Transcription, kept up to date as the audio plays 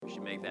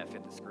make that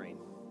fit the screen.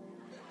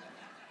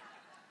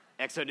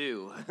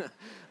 Exodus.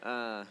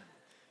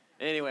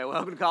 Anyway,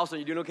 welcome to Carlson.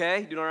 You doing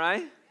okay? Doing all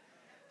right?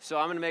 So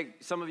I'm going to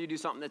make some of you do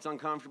something that's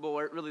uncomfortable.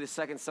 We're really the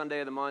second Sunday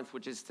of the month,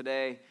 which is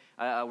today.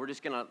 We're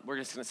just gonna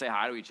say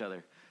hi to each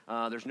other.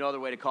 There's no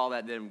other way to call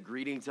that than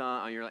greeting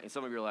time. And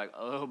some of you are like,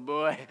 oh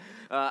boy.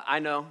 I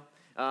know.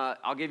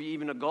 I'll give you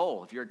even a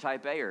goal. If you're a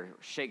type A,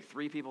 shake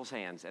 3 people's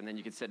hands, and then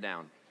you can sit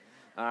down.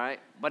 All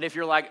right? But if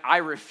you're like, I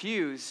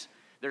refuse,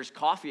 there's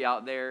coffee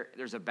out there.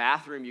 There's a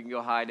bathroom you can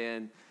go hide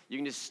in. You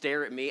can just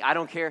stare at me. I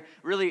don't care.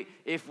 Really,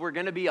 if we're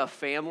going to be a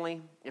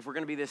family, if we're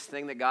going to be this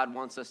thing that God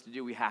wants us to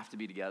do, we have to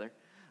be together.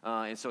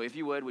 And so if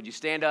you would you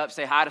stand up,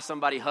 say hi to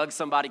somebody, hug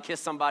somebody, kiss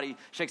somebody,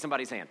 shake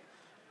somebody's hand.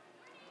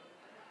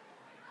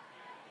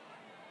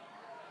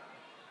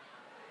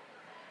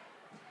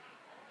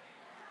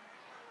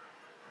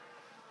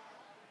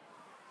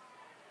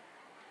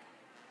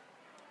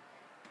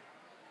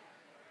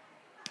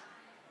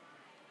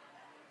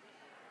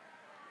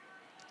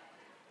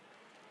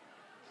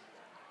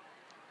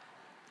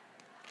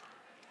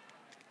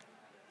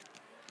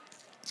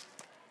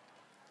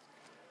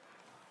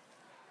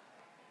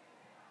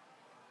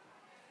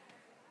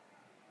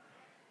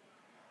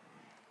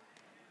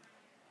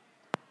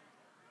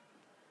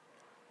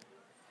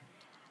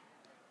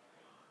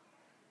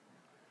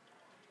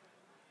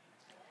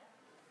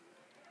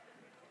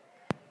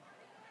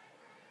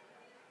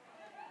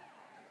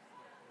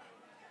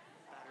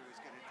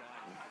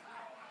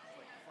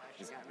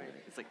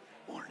 It's like,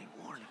 warning.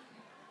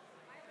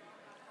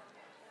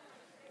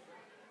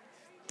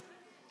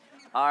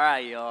 All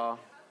right, y'all.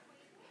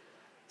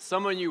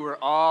 Some of you were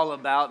all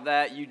about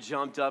that. You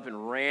jumped up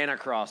and ran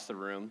across the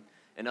room.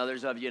 And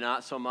others of you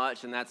not so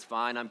much, and that's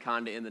fine. I'm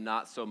kind of in the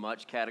not so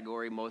much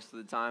category most of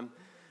the time.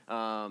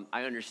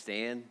 I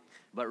understand.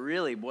 But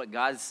really, what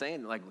God's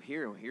saying, like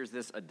here's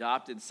this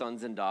adopted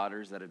sons and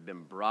daughters that have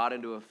been brought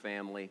into a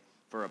family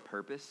for a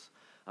purpose.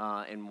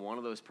 And one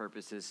of those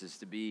purposes is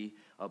to be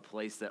a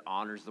place that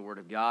honors the Word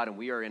of God. And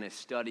we are in a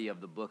study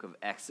of the book of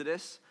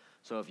Exodus.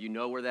 So if you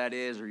know where that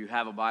is or you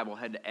have a Bible,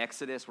 head to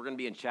Exodus. We're going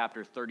to be in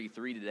chapter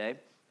 33 today,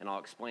 and I'll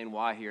explain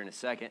why here in a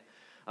second.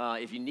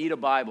 If you need a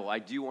Bible, I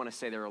do want to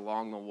say they're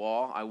along the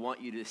wall. I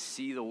want you to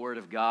see the Word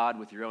of God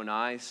with your own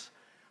eyes.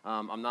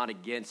 I'm not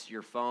against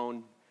your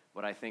phone,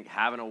 but I think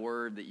having a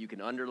word that you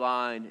can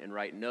underline and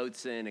write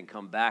notes in and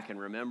come back and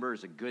remember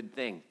is a good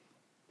thing.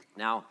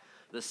 Now,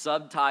 the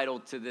subtitle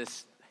to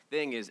this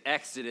thing is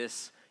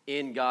Exodus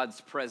in God's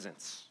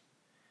presence.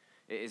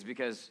 It is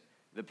because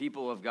the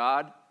people of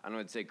God, I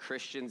would say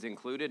Christians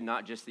included,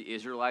 not just the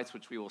Israelites,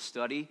 which we will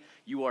study,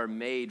 you are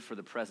made for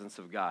the presence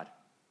of God.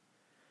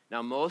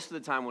 Now, most of the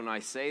time when I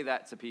say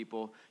that to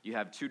people, you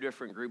have 2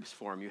 different groups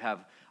for them. You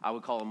have, I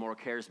would call a more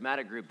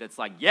charismatic group that's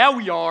like, yeah,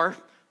 we are,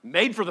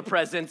 made for the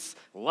presence,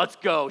 let's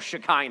go,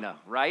 Shekinah,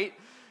 right?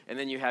 And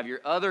then you have your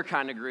other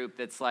kind of group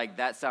that's like,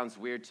 that sounds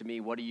weird to me,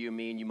 what do you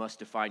mean? You must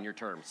define your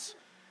terms.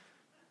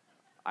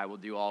 I will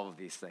do all of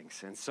these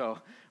things. And so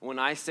when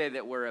I say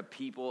that we're a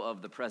people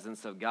of the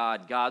presence of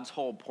God, God's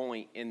whole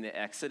point in the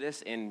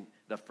Exodus, in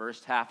the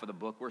first half of the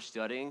book we're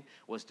studying,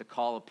 was to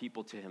call a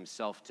people to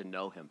himself to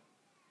know him.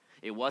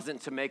 It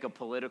wasn't to make a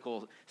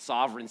political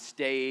sovereign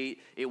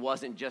state. It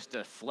wasn't just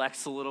to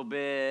flex a little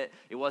bit.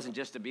 It wasn't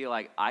just to be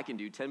like, I can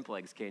do 10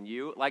 plagues, can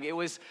you? Like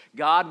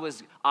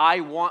I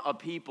want a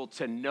people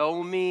to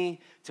know me,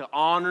 to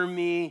honor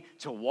me,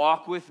 to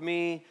walk with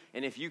me.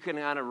 And if you can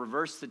kind of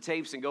reverse the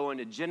tapes and go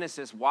into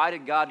Genesis, why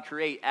did God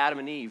create Adam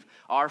and Eve,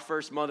 our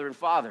first mother and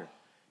father?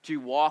 To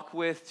walk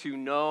with, to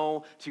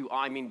know,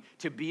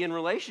 to be in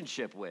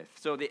relationship with.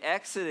 So the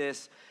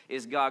Exodus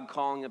is God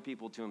calling a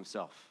people to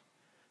himself.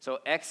 So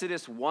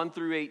Exodus 1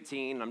 through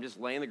 18, I'm just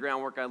laying the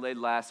groundwork I laid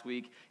last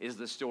week, is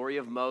the story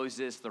of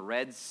Moses, the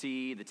Red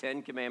Sea, the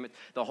 10 Commandments,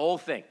 the whole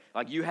thing.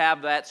 Like you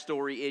have that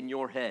story in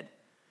your head.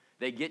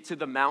 They get to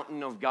the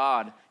mountain of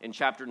God in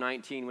chapter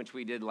 19, which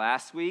we did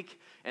last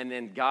week, and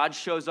then God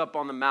shows up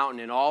on the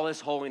mountain in all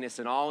his holiness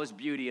and all his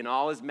beauty and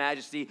all his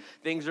majesty.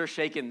 Things are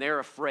shaken. They're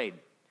afraid.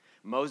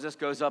 Moses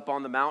goes up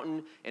on the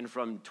mountain, and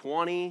from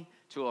 20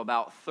 to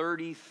about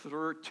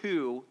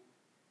 32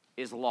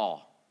 is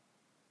law.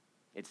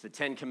 It's the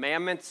 10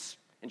 Commandments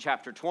in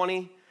chapter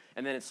 20,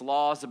 and then it's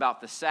laws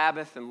about the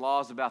Sabbath and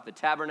laws about the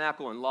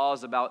tabernacle and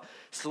laws about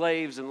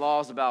slaves and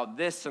laws about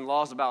this and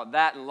laws about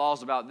that and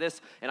laws about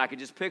this. And I could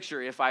just picture,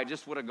 if I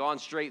just would have gone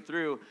straight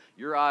through,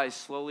 your eyes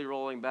slowly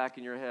rolling back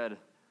in your head.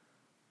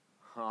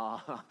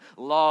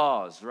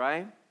 Laws,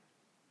 right?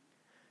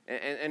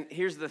 And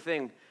here's the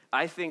thing.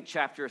 I think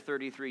chapter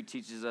 33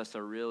 teaches us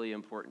a really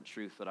important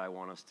truth that I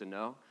want us to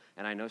know.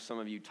 And I know some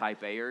of you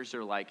type A'ers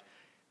are like,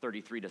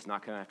 33 does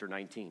not come after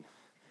 19.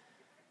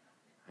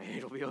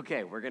 It'll be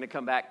okay. We're going to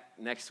come back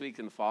next week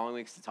and the following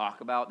weeks to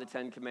talk about the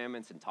 10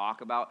 Commandments and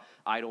talk about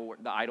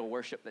the idol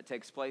worship that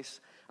takes place.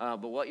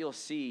 But what you'll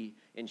see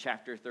in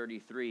chapter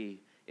 33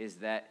 is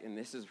that, and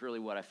this is really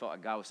what I felt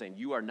like God was saying,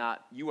 you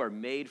are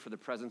made for the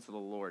presence of the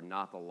Lord,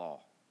 not the law.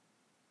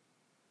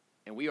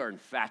 And we are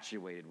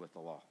infatuated with the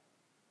law.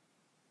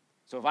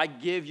 So if I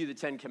give you the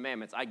 10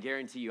 Commandments, I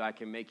guarantee you I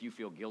can make you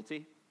feel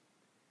guilty.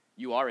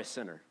 You are a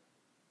sinner.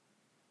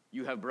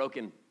 You have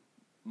broken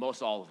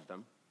most all of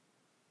them,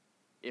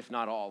 if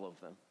not all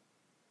of them.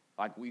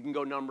 Like, we can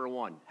go number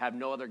 1, have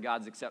no other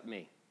gods except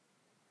me.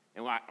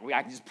 And I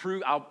can just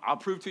prove, I'll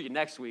prove to you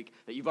next week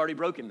that you've already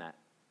broken that.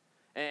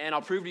 And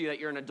I'll prove to you that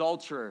you're an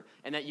adulterer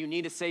and that you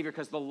need a Savior,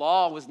 because the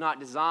law was not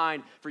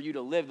designed for you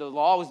to live. The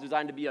law was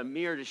designed to be a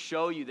mirror to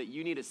show you that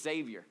you need a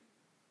Savior.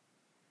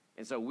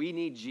 And so we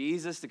need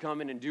Jesus to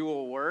come in and do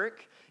a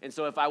work. And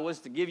so if I was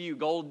to give you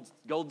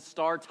gold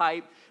star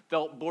type,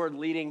 felt board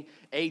leading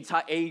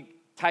type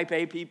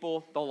A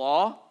people the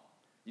law,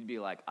 you'd be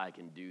like, I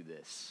can do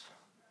this.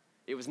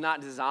 It was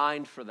not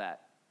designed for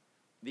that.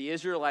 The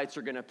Israelites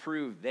are going to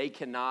prove they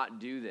cannot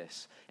do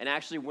this. And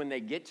actually, when they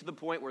get to the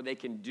point where they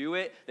can do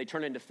it, they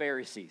turn into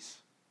Pharisees.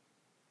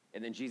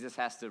 And then Jesus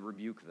has to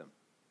rebuke them.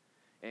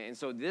 And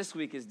so this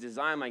week is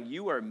designed like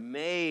you are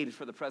made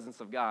for the presence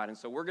of God. And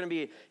so we're going to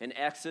be in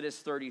Exodus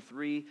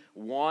 33,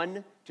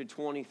 1 to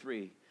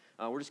 23.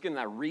 We're just going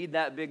to read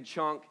that big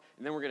chunk,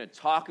 and then we're going to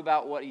talk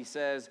about what he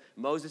says.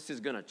 Moses is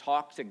going to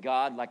talk to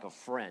God like a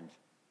friend.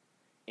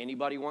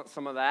 Anybody want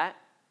some of that?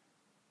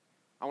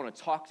 I want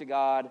to talk to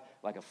God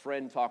like a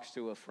friend talks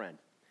to a friend.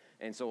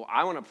 And so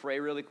I want to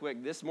pray really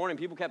quick. This morning,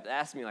 people kept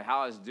asking me like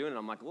how I was doing, and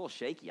I'm like a little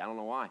shaky. I don't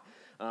know why.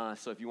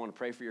 So if you want to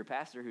pray for your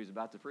pastor who's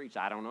about to preach,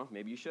 I don't know.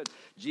 Maybe you should.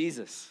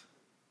 Jesus.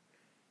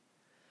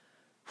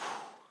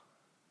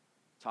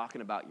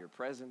 Talking about your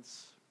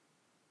presence.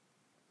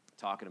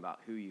 Talking about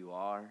who you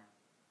are.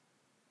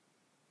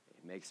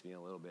 It makes me a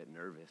little bit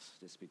nervous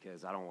just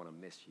because I don't want to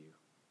miss you.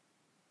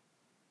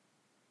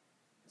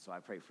 So I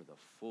pray for the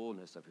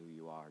fullness of who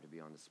you are to be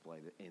on display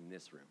in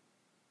this room.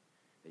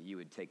 That you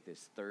would take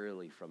this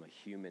thoroughly from a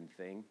human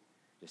thing,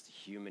 just a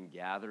human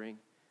gathering,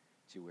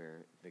 to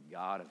where the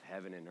God of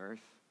heaven and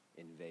earth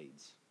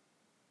invades.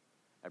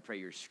 I pray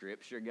your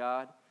scripture,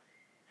 God,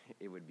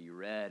 it would be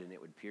read and it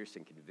would pierce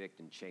and convict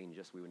and change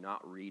us. We would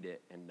not read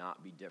it and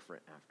not be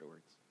different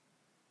afterwards.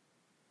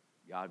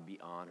 God, be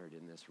honored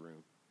in this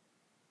room.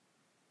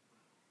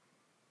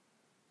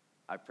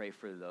 I pray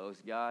for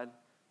those, God,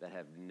 that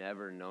have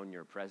never known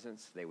your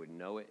presence, they would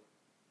know it,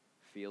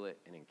 feel it,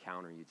 and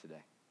encounter you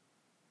today.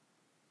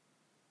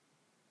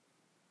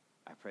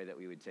 I pray that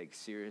we would take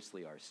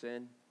seriously our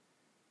sin,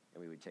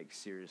 and we would take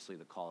seriously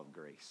the call of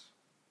grace.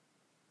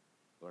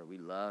 Lord, we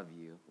love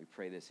you. We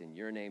pray this in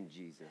your name,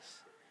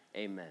 Jesus.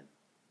 Amen.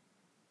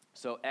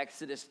 So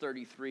Exodus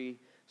 33,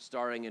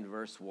 starting in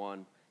verse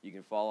 1. You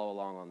can follow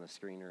along on the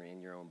screen or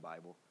in your own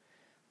Bible.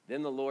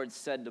 Then the Lord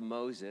said to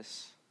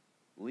Moses,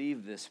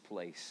 leave this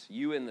place,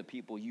 you and the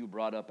people you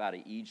brought up out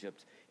of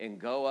Egypt, and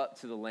go up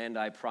to the land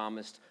I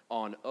promised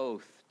on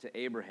oath to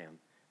Abraham,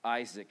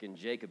 Isaac, and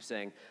Jacob,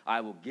 saying, I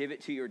will give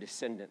it to your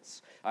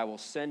descendants. I will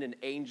send an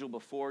angel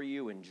before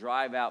you and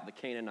drive out the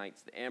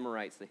Canaanites, the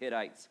Amorites, the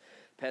Hittites,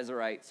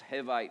 Pezerites,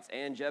 Hivites,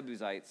 and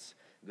Jebusites.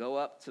 Go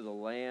up to the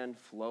land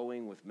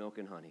flowing with milk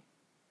and honey.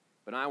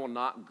 But I will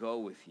not go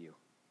with you,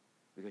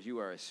 because you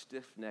are a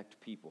stiff-necked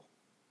people,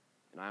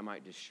 and I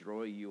might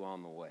destroy you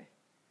on the way.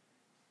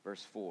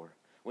 Verse 4.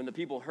 When the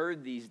people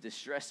heard these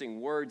distressing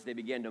words, they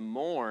began to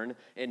mourn,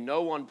 and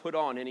no one put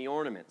on any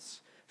ornaments.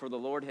 For the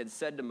Lord had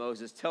said to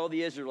Moses, tell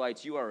the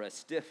Israelites, you are a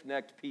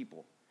stiff-necked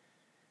people.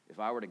 If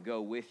I were to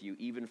go with you,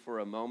 even for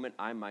a moment,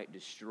 I might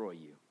destroy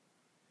you.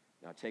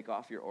 Now take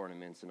off your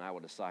ornaments, and I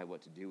will decide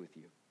what to do with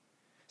you.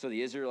 So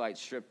the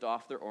Israelites stripped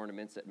off their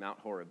ornaments at Mount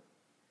Horeb.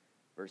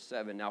 Verse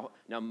 7, now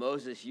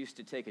Moses used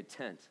to take a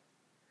tent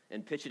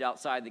and pitch it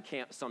outside the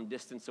camp some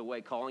distance away,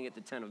 calling it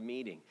the tent of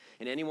meeting.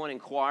 And anyone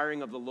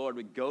inquiring of the Lord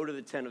would go to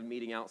the tent of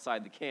meeting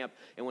outside the camp.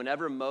 And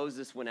whenever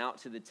Moses went out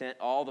to the tent,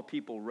 all the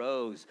people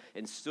rose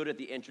and stood at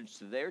the entrance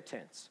to their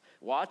tents,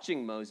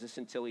 watching Moses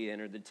until he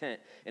entered the tent.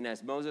 And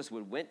as Moses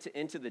went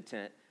into the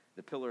tent,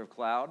 the pillar of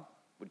cloud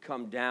would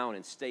come down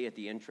and stay at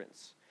the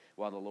entrance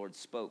while the Lord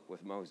spoke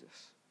with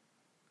Moses.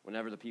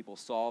 Whenever the people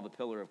saw the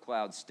pillar of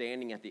cloud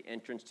standing at the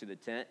entrance to the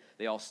tent,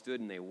 they all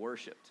stood and they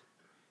worshiped,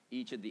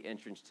 each at the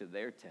entrance to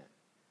their tent.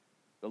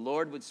 The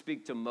Lord would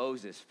speak to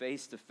Moses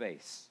face to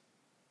face,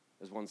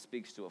 as one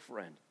speaks to a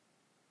friend.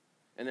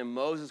 And then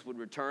Moses would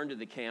return to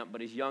the camp,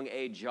 but his young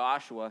aide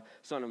Joshua,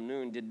 son of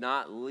Nun, did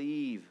not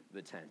leave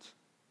the tent.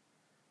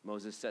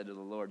 Moses said to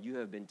the Lord, you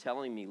have been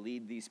telling me,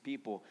 lead these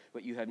people,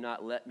 but you have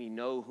not let me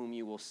know whom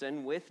you will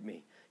send with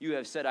me. You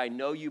have said, I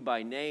know you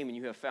by name, and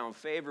you have found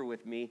favor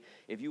with me.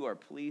 If you are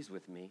pleased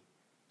with me,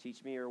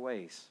 teach me your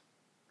ways,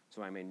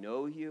 so I may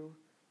know you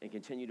and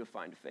continue to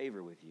find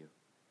favor with you.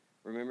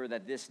 Remember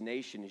that this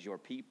nation is your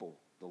people,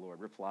 the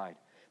Lord replied.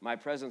 My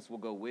presence will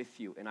go with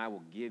you, and I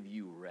will give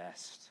you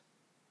rest.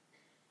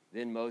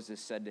 Then Moses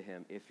said to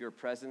him, if your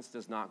presence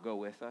does not go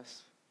with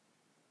us,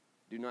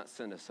 do not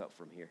send us up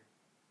from here.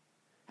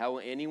 How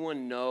will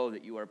anyone know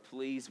that you are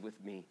pleased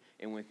with me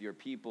and with your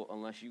people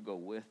unless you go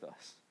with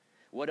us?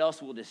 What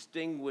else will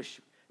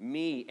distinguish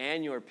me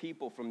and your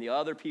people from the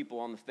other people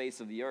on the face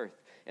of the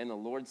earth? And the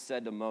Lord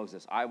said to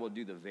Moses, I will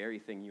do the very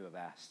thing you have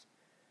asked,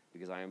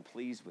 because I am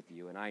pleased with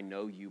you and I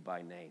know you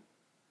by name.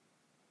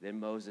 Then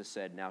Moses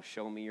said, now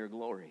show me your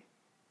glory.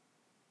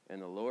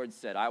 And the Lord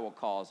said, I will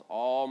cause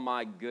all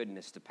my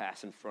goodness to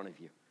pass in front of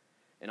you,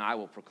 and I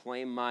will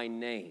proclaim my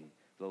name,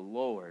 the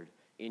Lord,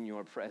 in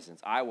your presence.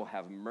 I will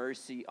have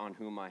mercy on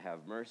whom I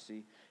have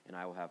mercy, and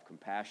I will have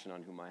compassion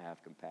on whom I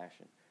have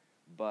compassion.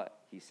 But,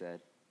 he said,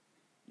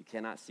 you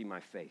cannot see my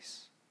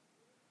face,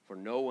 for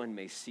no one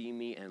may see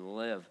me and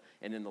live.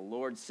 And then the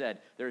Lord said,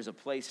 there is a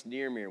place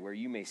near me where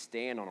you may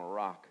stand on a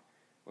rock.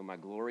 When my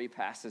glory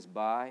passes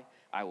by,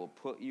 I will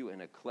put you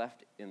in a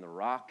cleft in the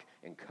rock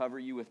and cover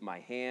you with my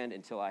hand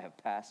until I have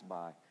passed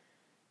by.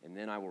 And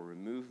then I will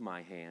remove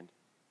my hand,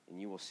 and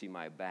you will see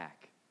my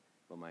back,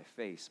 but my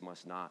face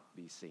must not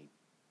be seen.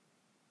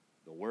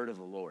 The word of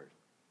the Lord.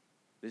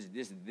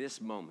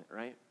 This moment,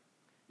 right?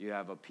 You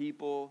have a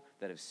people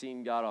that have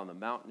seen God on the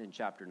mountain in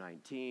chapter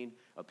 19,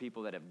 a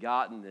people that have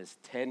gotten this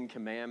 10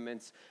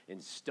 commandments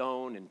in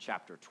stone in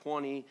chapter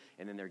 20,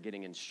 and then they're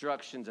getting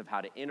instructions of how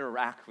to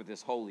interact with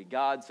this holy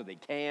God so they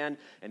can,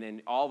 and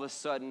then all of a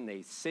sudden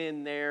they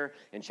sin there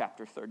in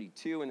chapter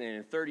 32, and then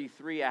in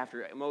 33,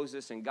 after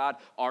Moses and God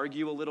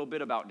argue a little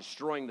bit about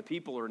destroying the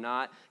people or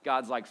not,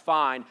 God's like,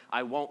 fine,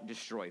 I won't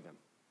destroy them.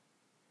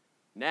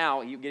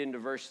 Now you get into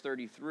verse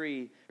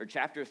 33, or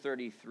chapter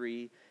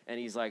 33, and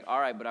he's like, all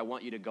right, but I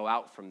want you to go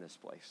out from this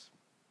place.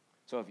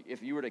 So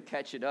if you were to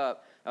catch it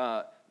up,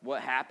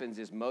 what happens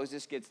is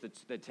Moses gets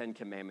the 10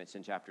 commandments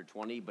in chapter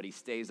 20, but he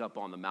stays up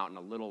on the mountain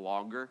a little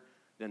longer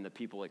than the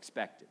people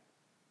expected.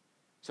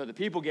 So the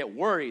people get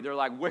worried. They're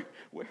like,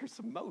 where's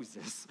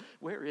Moses?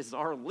 Where is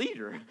our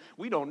leader?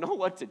 We don't know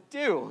what to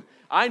do.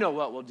 I know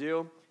what we'll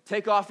do.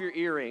 Take off your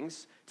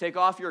earrings, take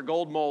off your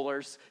gold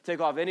molars,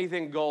 take off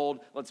anything gold,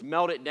 let's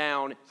melt it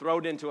down, throw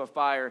it into a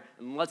fire,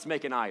 and let's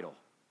make an idol.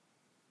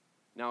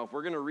 Now, if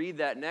we're going to read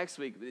that next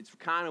week, it's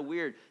kind of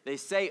weird. They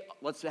say,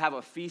 let's have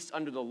a feast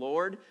unto the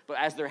Lord, but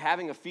as they're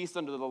having a feast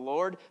unto the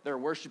Lord, they're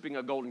worshiping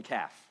a golden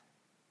calf.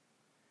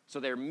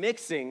 So they're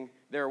mixing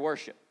their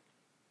worship.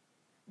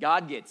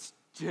 God gets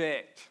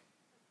ticked.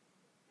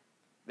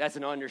 That's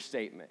an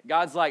understatement.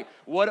 God's like,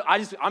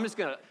 I'm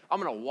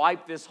gonna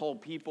wipe this whole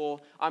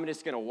people. I'm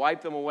just gonna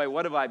wipe them away.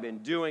 What have I been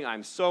doing?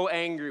 I'm so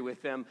angry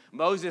with them.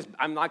 Moses,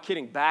 I'm not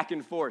kidding, back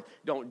and forth.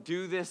 Don't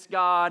do this,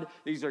 God.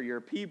 These are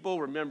your people.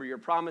 Remember your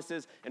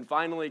promises. And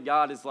finally,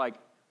 God is like,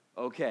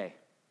 okay.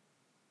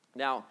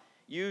 Now,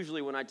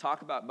 usually when I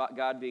talk about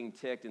God being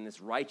ticked and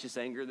this righteous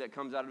anger that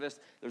comes out of this,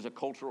 there's a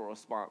cultural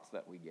response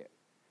that we get.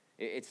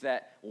 It's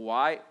that,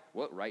 what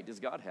right does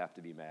God have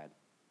to be mad?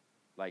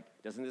 Like,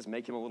 doesn't this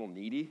make him a little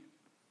needy?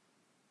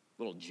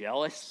 A little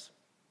jealous?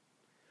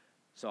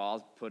 So I'll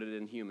put it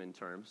in human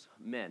terms.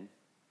 Men,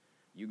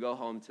 you go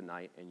home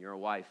tonight and your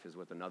wife is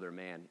with another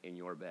man in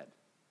your bed.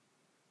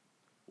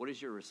 What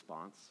is your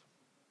response?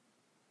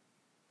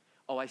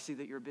 Oh, I see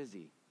that you're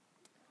busy.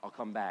 I'll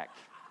come back.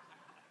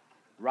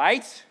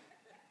 Right?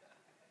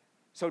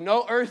 So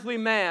no earthly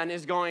man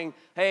is going,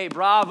 hey,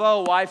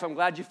 bravo, wife, I'm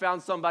glad you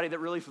found somebody that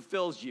really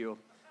fulfills you.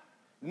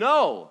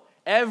 No.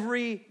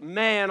 Every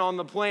man on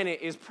the planet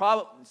is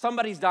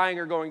somebody's dying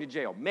or going to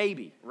jail.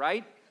 Maybe,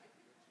 right?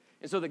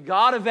 And so the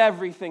God of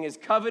everything is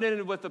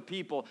covenanted with the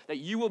people that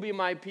you will be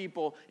my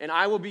people and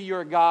I will be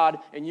your God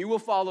and you will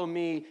follow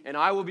me and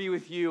I will be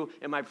with you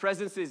and my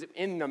presence is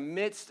in the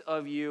midst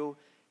of you.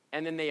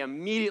 And then they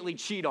immediately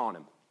cheat on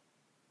him.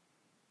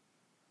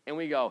 And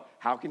we go,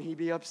 how can he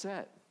be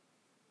upset?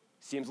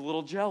 Seems a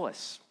little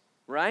jealous,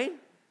 right?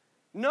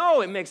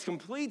 No, it makes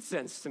complete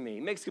sense to me.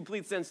 It makes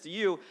complete sense to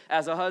you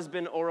as a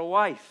husband or a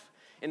wife.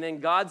 And then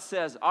God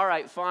says, all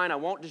right, fine, I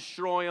won't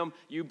destroy them.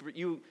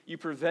 You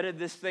prevented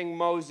this thing,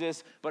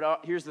 Moses,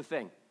 but here's the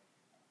thing.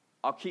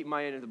 I'll keep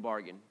my end of the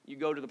bargain. You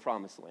go to the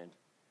promised land.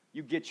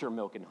 You get your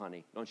milk and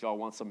honey. Don't y'all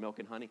want some milk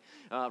and honey?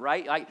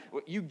 Right?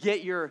 You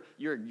get your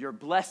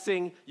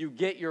blessing. You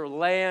get your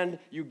land.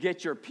 You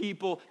get your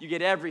people. You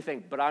get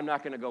everything, but I'm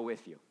not going to go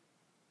with you.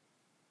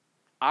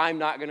 I'm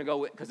not going to go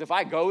with, because if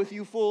I go with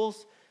you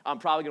fools, I'm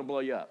probably going to blow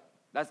you up.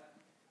 That's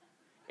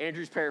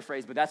Andrew's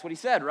paraphrase, but that's what he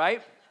said,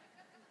 right?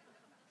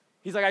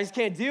 He's like, I just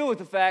can't deal with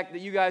the fact that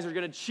you guys are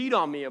going to cheat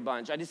on me a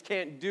bunch. I just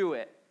can't do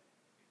it.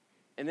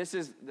 And this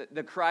is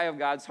the cry of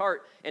God's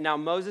heart. And now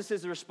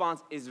Moses'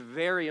 response is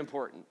very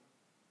important.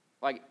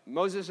 Like,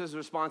 Moses'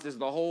 response is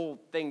the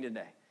whole thing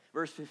today.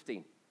 Verse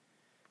 15.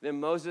 Then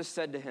Moses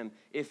said to him,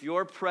 if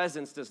your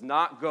presence does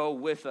not go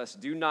with us,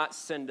 do not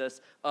send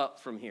us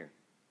up from here.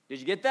 Did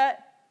you get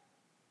that?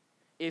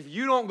 If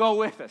you don't go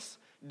with us,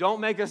 don't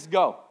make us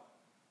go.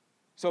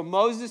 So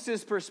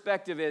Moses'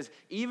 perspective is,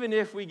 even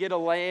if we get a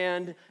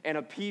land and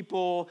a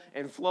people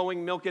and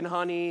flowing milk and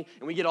honey,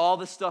 and we get all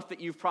the stuff that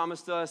you've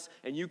promised us,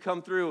 and you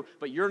come through,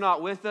 but you're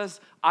not with us,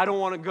 I don't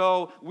want to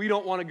go, we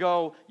don't want to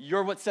go,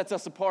 you're what sets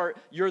us apart,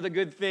 you're the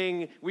good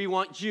thing, we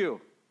want you.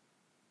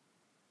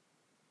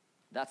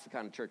 That's the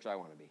kind of church I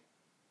want to be.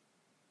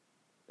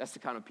 That's the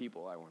kind of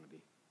people I want to be.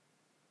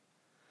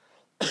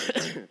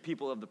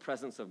 People of the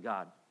presence of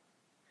God.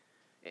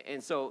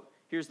 And so,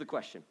 here's the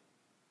question.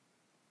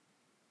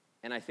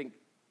 And I think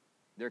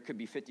there could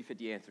be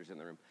 50-50 answers in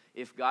the room.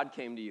 If God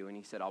came to you and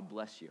he said, I'll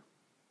bless you.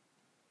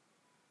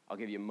 I'll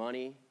give you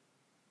money.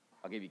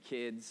 I'll give you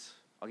kids.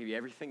 I'll give you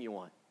everything you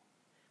want.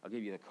 I'll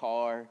give you the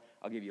car.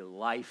 I'll give you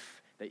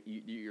life that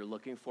you're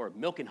looking for.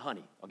 Milk and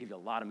honey. I'll give you a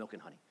lot of milk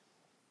and honey.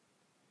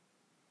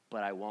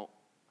 But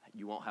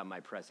you won't have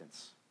my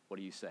presence. What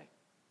do you say?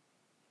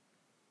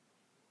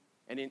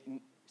 And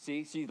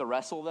see the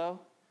wrestle though?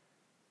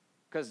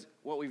 Because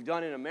what we've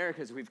done in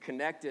America is we've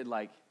connected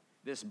like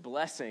this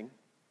blessing,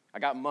 I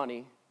got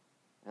money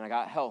and I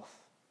got health,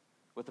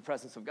 with the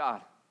presence of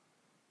God.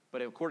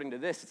 But according to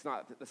this, it's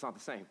not the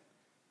same.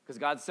 Because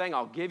God's saying,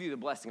 I'll give you the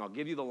blessing, I'll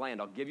give you the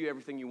land, I'll give you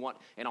everything you want,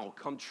 and I'll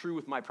come true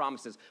with my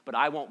promises, but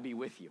I won't be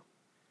with you.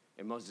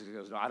 And Moses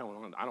goes, no, I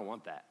don't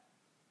want that.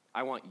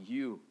 I want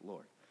you,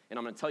 Lord. And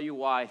I'm going to tell you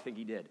why I think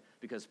he did.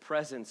 Because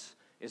presence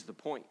is the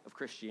point of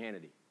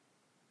Christianity.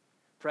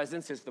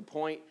 Presence is the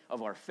point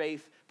of our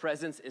faith.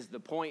 Presence is the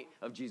point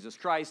of Jesus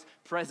Christ.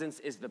 Presence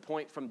is the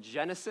point from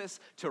Genesis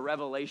to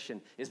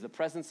Revelation, is the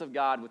presence of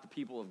God with the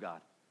people of God.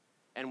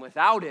 And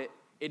without it,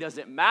 it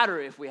doesn't matter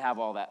if we have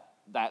all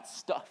that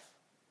stuff.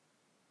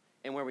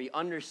 And where we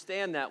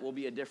understand that, we'll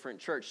be a different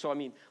church. So,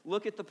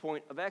 look at the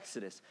point of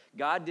Exodus.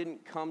 God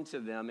didn't come to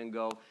them and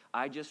go,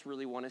 I just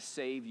really want to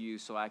save you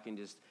so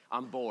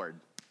I'm bored.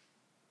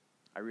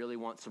 I really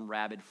want some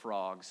rabid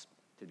frogs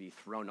to be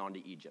thrown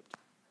onto Egypt.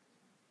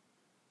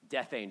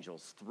 Death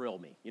angels thrill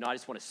me. I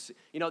just want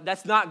to,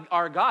 that's not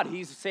our God.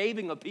 He's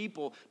saving a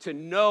people to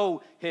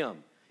know him.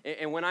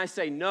 And when I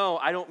say know,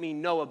 I don't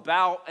mean know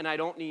about, and I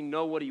don't mean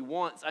know what he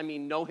wants. I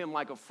mean know him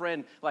like a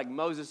friend, like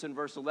Moses in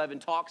verse 11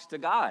 talks to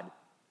God.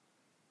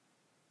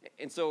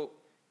 And so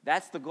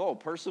that's the goal,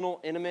 personal,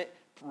 intimate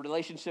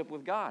relationship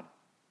with God.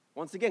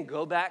 Once again,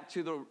 go back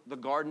to the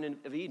Garden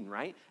of Eden,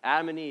 right?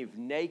 Adam and Eve,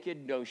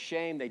 naked, no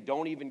shame. They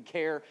don't even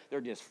care. They're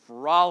just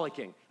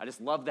frolicking. I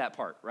just love that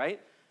part, right?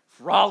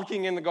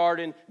 Frolicking in the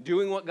garden,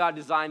 doing what God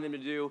designed them to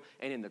do.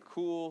 And in the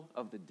cool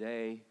of the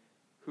day,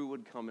 who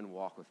would come and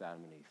walk with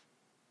Adam and Eve?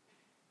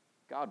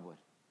 God would.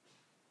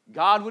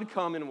 God would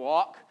come and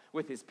walk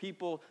with his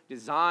people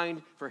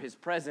designed for his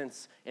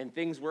presence, and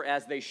things were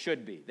as they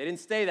should be. They didn't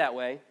stay that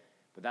way,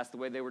 but that's the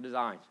way they were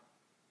designed.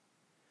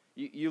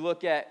 You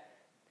look at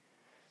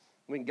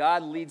when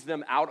God leads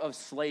them out of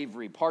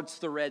slavery, parts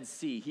the Red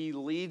Sea, he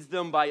leads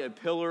them by a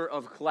pillar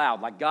of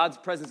cloud. Like God's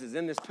presence is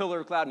in this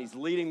pillar of cloud, and he's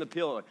leading the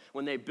pillar.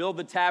 When they build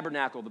the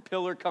tabernacle, the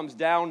pillar comes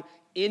down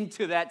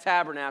into that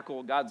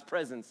tabernacle, God's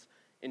presence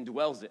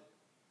indwells it.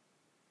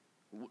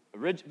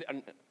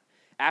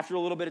 After a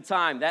little bit of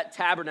time, that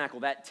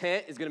tabernacle, that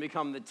tent is going to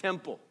become the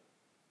temple.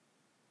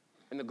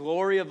 And the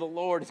glory of the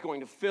Lord is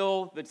going to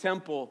fill the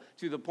temple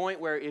to the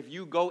point where if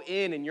you go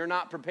in and you're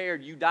not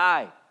prepared, you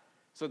die.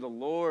 So the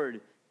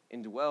Lord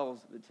indwells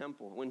the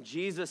temple. When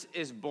Jesus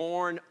is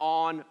born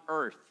on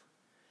earth,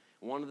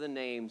 one of the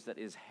names that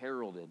is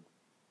heralded,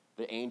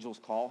 the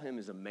angels call him,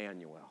 is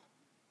Emmanuel,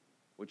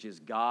 which is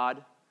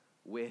God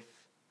with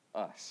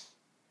us.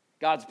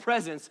 God's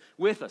presence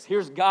with us.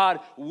 Here's God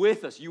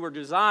with us. You were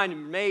designed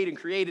and made and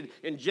created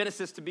in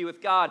Genesis to be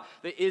with God.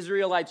 The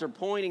Israelites are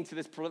pointing to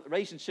this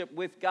relationship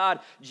with God.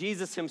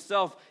 Jesus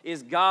himself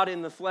is God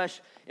in the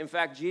flesh. In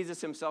fact, Jesus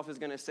himself is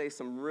going to say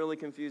some really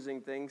confusing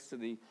things to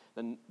the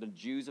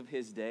Jews of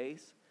his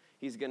days.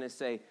 He's going to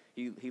say,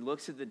 he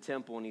looks at the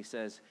temple and he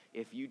says,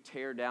 if you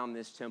tear down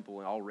this temple,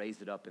 I'll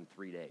raise it up in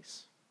 3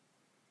 days.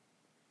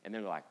 And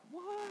they're like,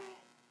 what?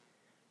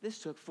 This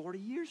took 40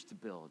 years to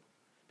build.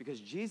 Because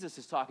Jesus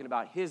is talking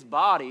about his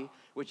body,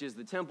 which is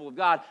the temple of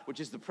God, which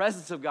is the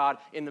presence of God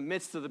in the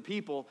midst of the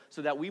people,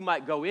 so that we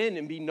might go in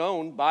and be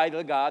known by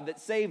the God that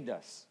saved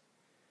us.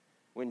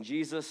 When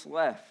Jesus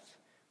left,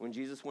 when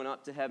Jesus went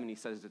up to heaven, he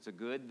says, it's a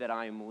good that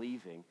I am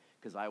leaving,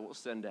 because I will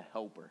send a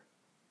helper.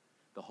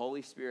 The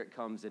Holy Spirit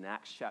comes in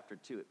Acts chapter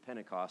 2 at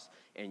Pentecost,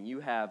 and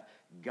you have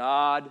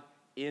God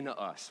in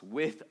us,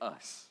 with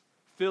us,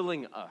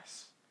 filling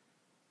us.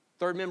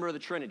 Third member of the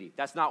Trinity.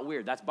 That's not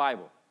weird. That's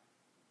Bible.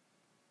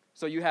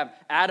 So you have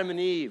Adam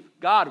and Eve.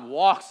 God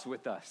walks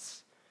with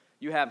us.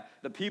 You have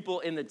the people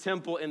in the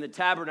temple, in the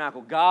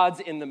tabernacle. God's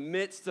in the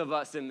midst of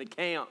us in the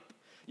camp.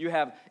 You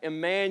have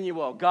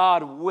Emmanuel,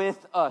 God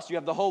with us. You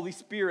have the Holy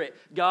Spirit,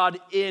 God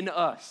in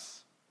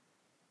us.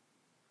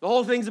 The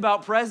whole thing's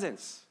about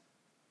presence.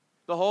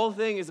 The whole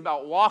thing is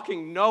about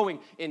walking, knowing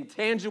in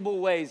tangible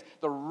ways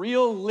the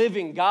real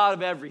living God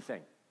of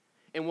everything.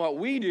 And what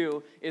we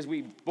do is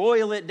we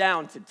boil it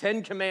down to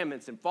 10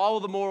 commandments and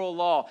follow the moral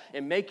law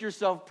and make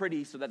yourself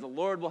pretty so that the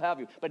Lord will have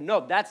you. But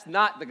no, that's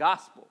not the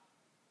gospel.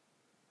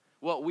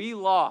 What we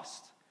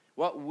lost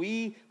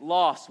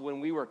when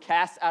we were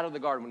cast out of the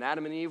garden, when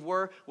Adam and Eve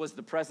were, was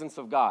the presence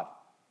of God.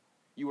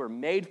 You were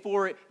made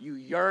for it. You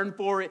yearn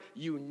for it.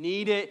 You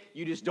need it.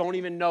 You just don't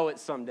even know it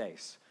some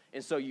days.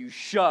 And so you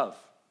shove.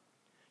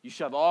 You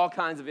shove all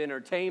kinds of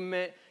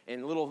entertainment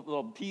and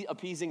little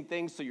appeasing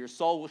things so your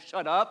soul will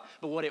shut up.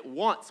 But what it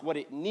wants, what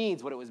it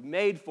needs, what it was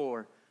made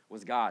for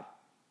was God.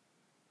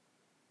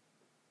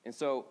 And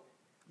so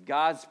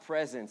God's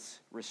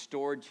presence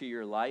restored to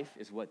your life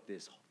is what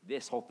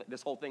this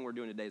whole thing we're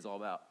doing today is all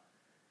about.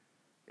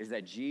 Is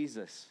that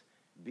Jesus,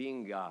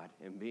 being God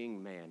and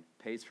being man,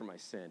 pays for my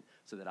sin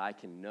so that I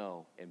can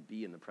know and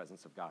be in the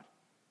presence of God.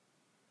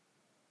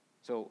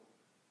 So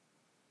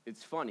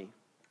it's funny,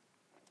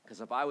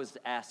 because if I was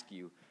to ask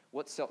you,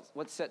 what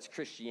sets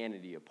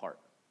Christianity apart?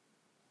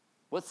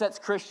 What sets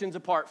Christians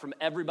apart from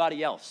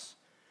everybody else?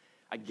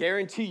 I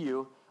guarantee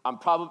you, I'm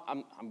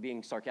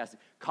being sarcastic,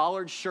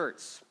 collared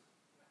shirts.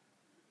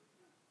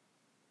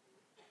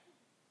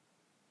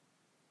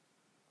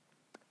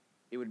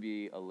 It would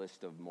be a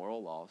list of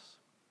moral laws.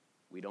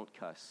 We don't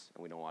cuss,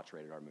 and we don't watch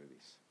rated R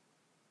movies.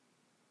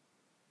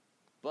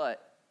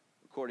 But,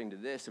 according to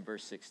this in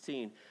verse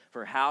 16,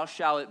 for how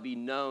shall it be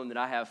known that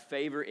I have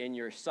favor in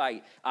your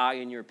sight, I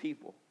and your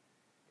people?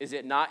 Is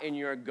it not in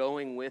your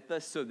going with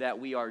us so that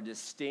we are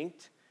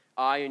distinct,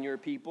 I and your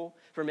people,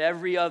 from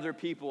every other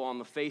people on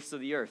the face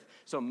of the earth?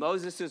 So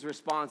Moses'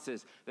 response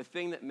is, the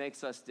thing that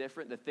makes us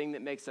different, the thing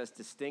that makes us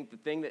distinct, the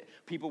thing that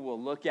people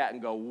will look at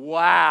and go,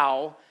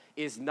 wow,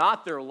 is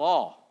not their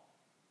law.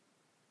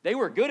 They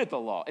were good at the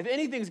law. If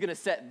anything's going to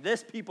set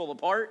this people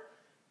apart,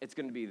 it's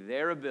going to be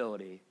their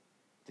ability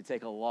to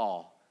take a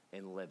law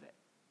and live it.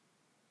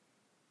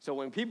 So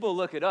when people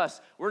look at us,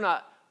 we're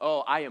not,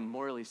 oh, I am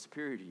morally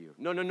superior to you.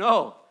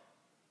 No.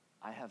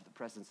 I have the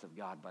presence of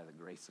God by the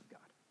grace of God.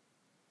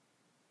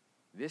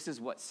 This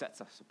is what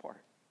sets us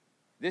apart.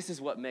 This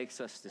is what makes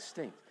us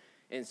distinct.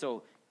 And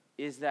so,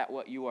 is that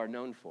what you are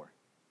known for?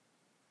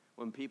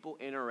 When people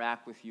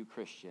interact with you,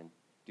 Christian,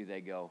 do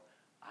they go,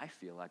 I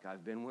feel like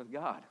I've been with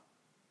God?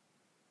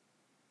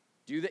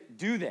 Do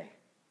they?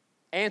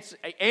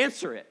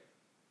 Answer it.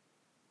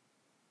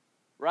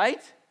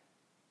 Right?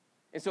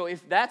 And so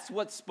if that's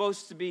what's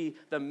supposed to be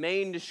the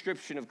main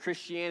description of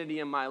Christianity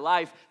in my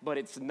life, but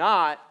it's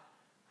not,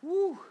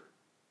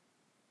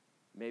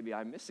 maybe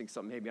I'm missing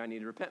something. Maybe I need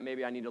to repent.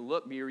 Maybe I need to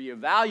look,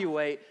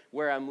 reevaluate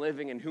where I'm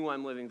living and who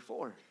I'm living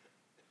for.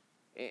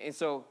 And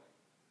so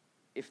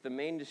if the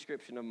main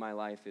description of my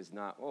life is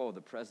not,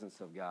 the presence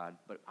of God,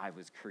 but I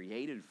was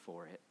created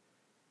for it,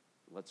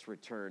 let's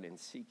return and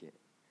seek it.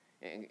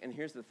 And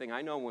here's the thing.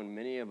 I know when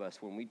many of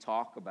us, when we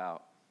talk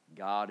about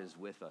God is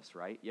with us,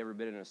 right? You ever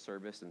been in a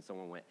service and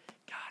someone went,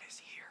 God is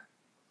here.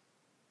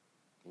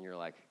 And you're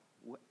like,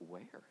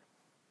 where?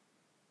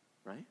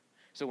 Right?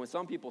 So when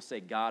some people say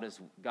God is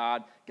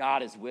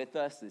with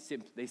us,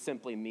 they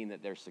simply mean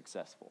that they're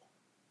successful.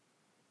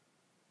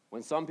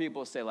 When some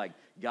people say like,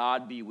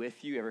 God be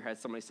with you, ever had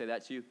somebody say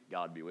that to you?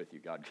 God be with you,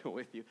 God go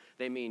with you.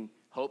 They mean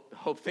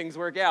hope things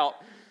work out.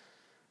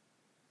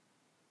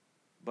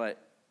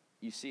 But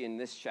you see in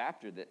this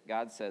chapter that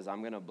God says, I'm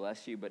going to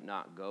bless you but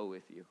not go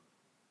with you.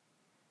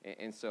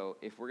 And so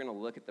if we're going to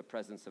look at the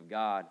presence of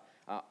God,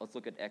 let's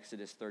look at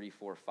Exodus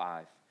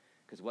 34:5.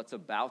 Because what's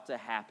about to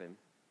happen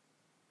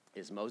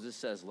is Moses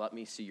says, let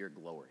me see your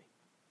glory.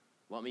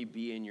 Let me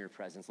be in your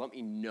presence. Let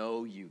me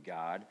know you,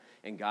 God.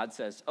 And God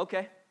says,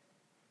 okay,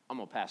 I'm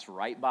going to pass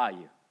right by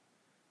you.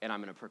 And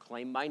I'm going to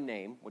proclaim my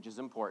name, which is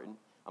important.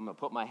 I'm going to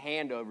put my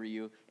hand over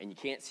you, and you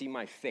can't see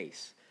my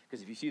face.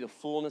 Because if you see the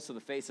fullness of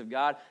the face of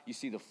God, you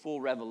see the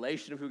full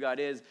revelation of who God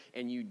is,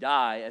 and you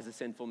die as a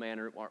sinful man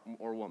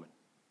or woman.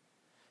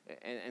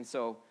 And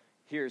so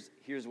here's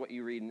what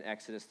you read in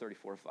Exodus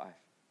 34:5.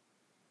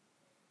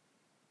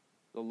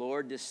 The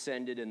Lord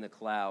descended in the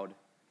cloud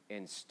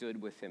and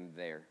stood with him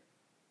there,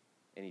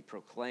 and he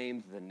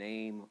proclaimed the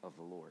name of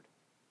the Lord.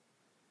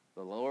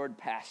 The Lord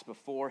passed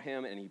before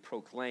him, and he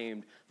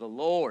proclaimed, the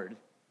Lord,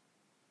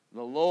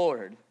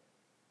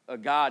 a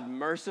God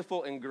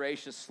merciful and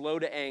gracious, slow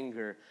to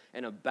anger,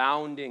 and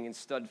abounding in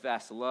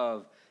steadfast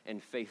love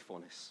and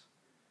faithfulness.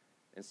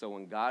 And so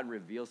when God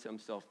reveals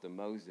himself to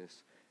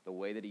Moses, the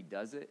way that he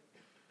does it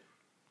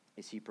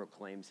is he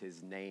proclaims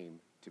his name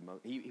to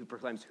Moses. He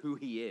proclaims who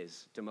he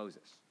is to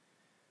Moses.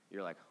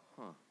 You're like,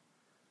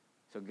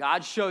 So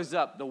God shows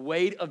up, the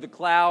weight of the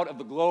cloud, of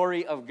the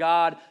glory of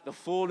God, the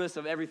fullness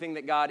of everything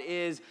that God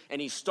is,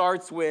 and he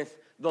starts with,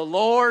 the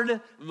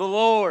Lord, the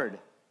Lord.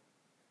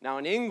 Now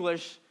in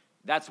English,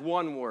 that's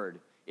one word.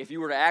 If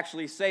you were to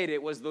actually say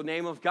it was the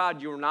name of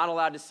God, you were not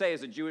allowed to say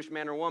as a Jewish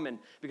man or woman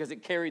because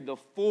it carried the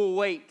full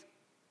weight,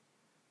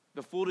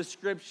 the full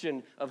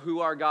description of who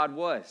our God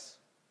was.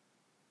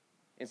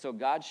 And so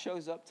God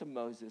shows up to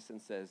Moses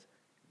and says,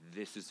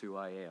 this is who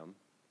I am.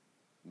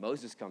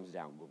 Moses comes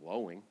down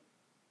glowing.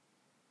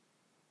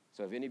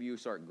 So if any of you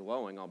start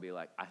glowing, I'll be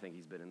like, I think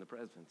he's been in the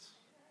presence.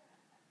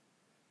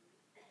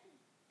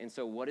 And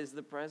so what is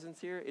the presence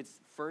here?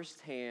 It's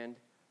firsthand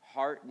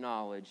heart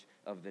knowledge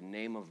of the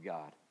name of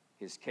God,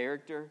 his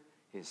character,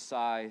 his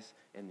size,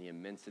 and the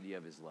immensity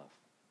of his love.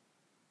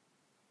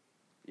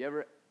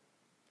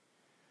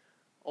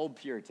 Old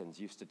Puritans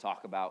used to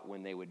talk about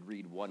when they would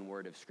read one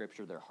word of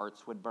Scripture, their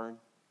hearts would burn.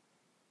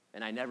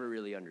 And I never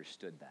really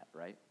understood that,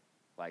 right?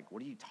 Like,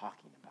 what are you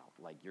talking about?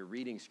 Like, you're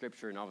reading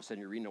Scripture, and all of a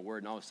sudden you're reading a word,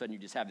 and all of a sudden you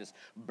just have this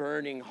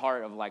burning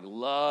heart of, like,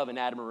 love and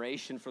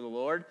admiration for the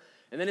Lord.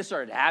 And then it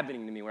started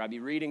happening to me where I'd be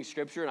reading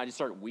Scripture, and I just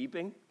start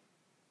weeping.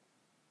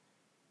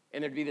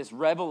 And there'd be this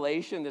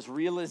revelation, this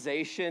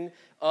realization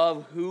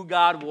of who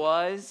God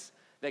was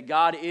that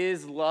God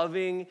is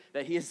loving,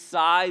 that his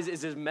size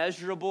is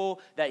immeasurable,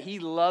 that he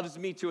loves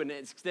me to an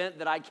extent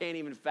that I can't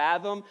even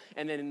fathom.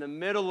 And then in the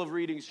middle of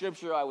reading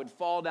scripture, I would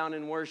fall down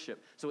in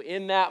worship. So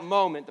in that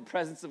moment, the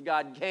presence of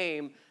God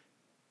came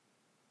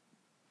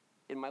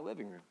in my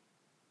living room.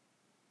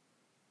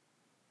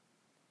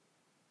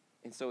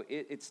 And so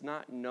it's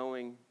not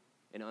knowing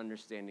and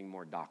understanding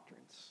more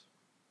doctrines.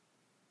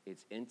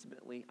 It's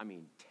intimately,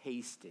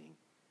 tasting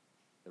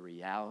the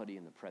reality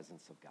and the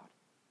presence of God.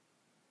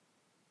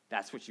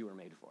 That's what you were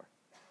made for.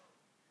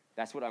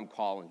 That's what I'm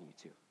calling you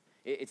to.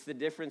 It's the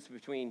difference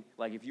between,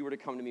 like, if you were to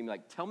come to me and be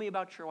like, tell me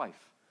about your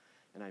wife.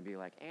 And I'd be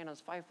like,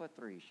 Anna's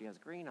 5'3". She has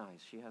green eyes.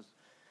 She has,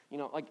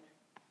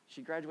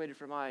 she graduated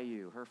from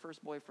IU. Her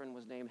first boyfriend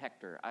was named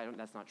Hector.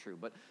 That's not true,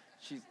 but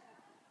she's,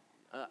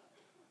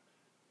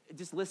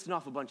 just listing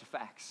off a bunch of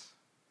facts.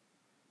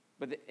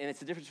 And it's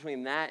the difference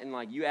between that and,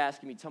 like, you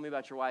asking me, tell me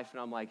about your wife, and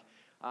I'm like,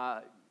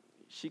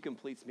 she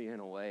completes me in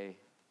a way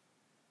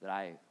that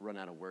I run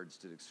out of words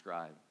to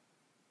describe.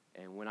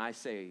 And when I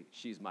say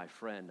she's my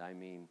friend, I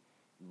mean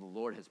the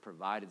Lord has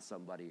provided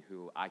somebody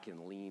who I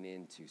can lean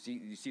into.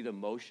 See, you see the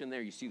motion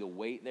there? You see the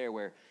weight there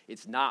where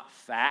it's not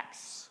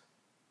facts.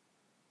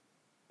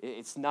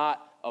 It's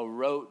not a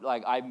rote,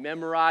 like I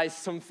memorized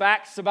some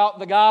facts about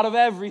the God of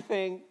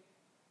everything.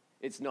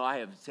 It's no, I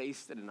have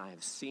tasted and I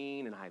have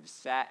seen and I have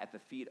sat at the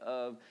feet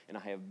of and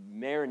I have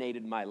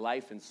marinated my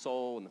life and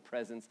soul in the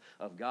presence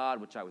of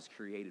God, which I was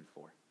created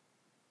for.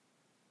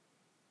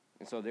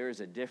 And so there is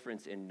a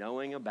difference in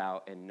knowing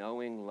about and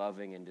knowing,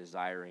 loving, and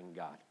desiring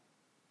God.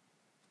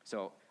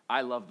 So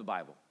I love the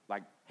Bible.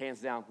 Like,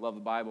 hands down, love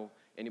the Bible.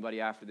 Anybody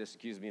after this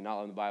accuse me of not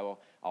loving the Bible,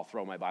 I'll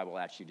throw my Bible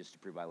at you just to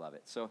prove I love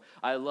it. So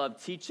I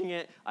love teaching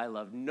it. I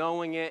love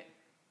knowing it.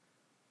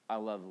 I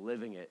love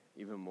living it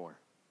even more.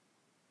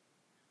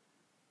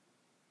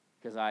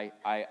 Because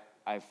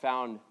I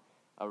found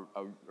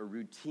a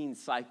routine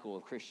cycle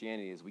of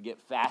Christianity is we get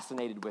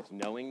fascinated with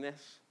knowing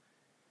this,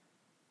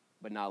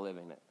 but not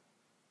living it.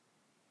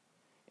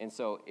 And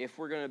so if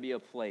we're going to be a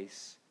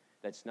place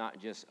that's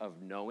not just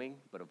of knowing,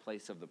 but a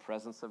place of the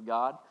presence of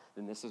God,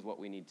 then this is what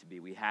we need to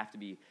be. We have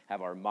to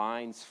have our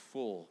minds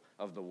full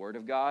of the Word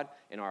of God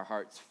and our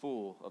hearts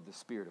full of the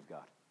Spirit of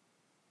God.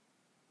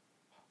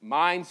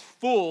 Minds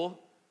full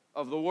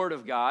of the Word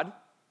of God,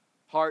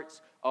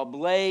 hearts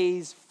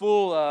ablaze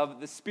full of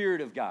the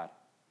Spirit of God.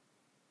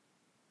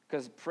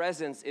 Because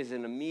presence is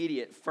an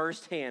immediate,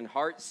 firsthand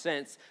heart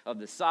sense of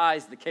the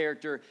size, the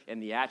character,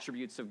 and the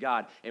attributes of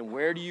God. And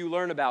where do you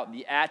learn about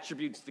the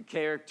attributes, the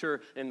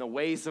character, and the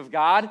ways of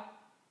God?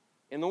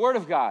 In the Word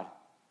of God.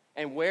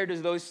 And where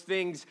does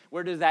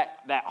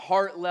that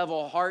heart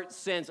level, heart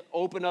sense,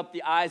 open up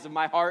the eyes of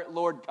my heart,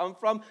 Lord, come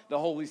from? The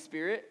Holy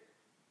Spirit.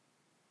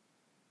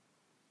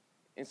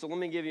 And so let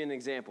me give you an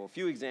example, a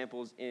few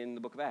examples in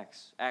the book of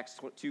Acts. Acts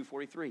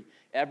 2:43.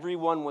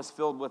 Everyone was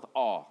filled with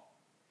awe.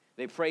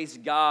 They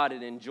praised God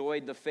and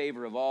enjoyed the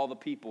favor of all the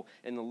people,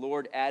 and the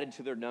Lord added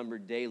to their number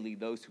daily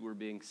those who were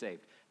being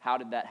saved. How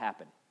did that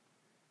happen?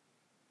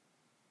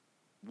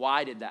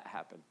 Why did that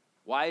happen?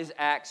 Why is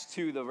Acts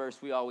 2 the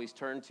verse we always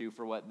turn to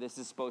for what this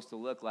is supposed to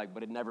look like,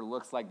 but it never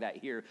looks like that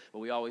here, but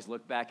we always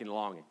look back in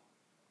longing?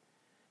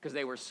 Because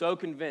they were so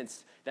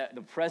convinced that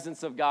the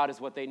presence of God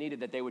is what they needed,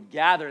 that they would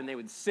gather and they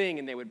would sing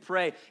and they would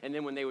pray, and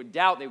then when they would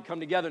doubt, they would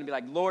come together and be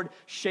like, Lord,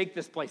 shake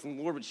this place, and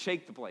the Lord would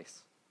shake the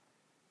place.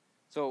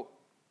 So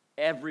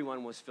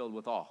everyone was filled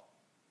with awe.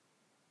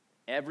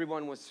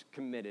 Everyone was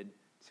committed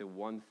to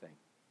one thing,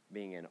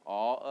 being in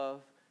awe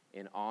of,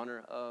 in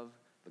honor of,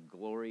 the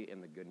glory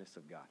and the goodness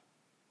of God.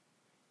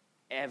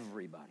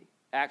 Everybody.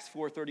 Acts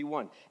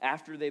 4:31,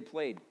 after they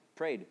prayed,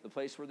 the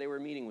place where they were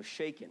meeting was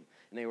shaken,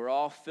 and they were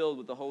all filled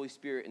with the Holy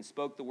Spirit and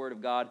spoke the word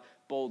of God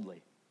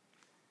boldly.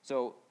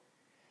 So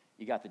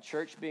you got the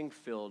church being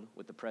filled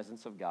with the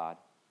presence of God,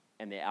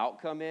 and the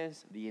outcome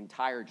is the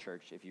entire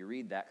church, if you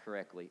read that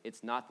correctly.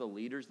 It's not the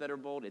leaders that are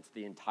bold, it's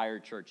the entire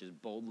church is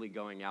boldly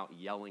going out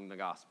yelling the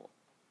gospel.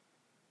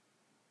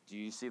 Do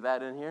you see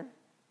that in here?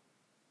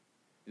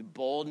 The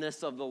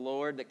boldness of the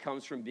Lord that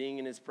comes from being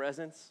in his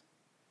presence.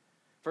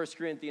 1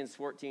 Corinthians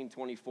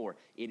 14:24.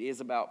 It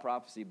is about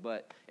prophecy,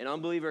 but an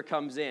unbeliever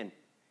comes in,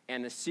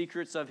 and the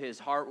secrets of his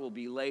heart will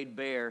be laid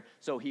bare,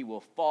 so he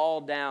will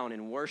fall down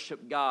and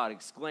worship God,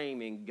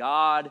 exclaiming,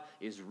 God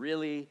is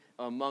really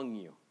among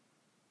you.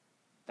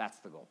 That's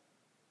the goal.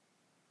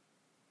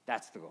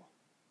 That's the goal.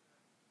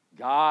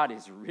 God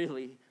is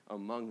really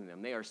among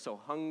them. They are so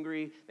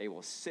hungry. They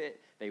will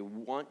sit. They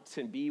want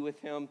to be with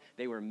him.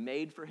 They were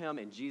made for him,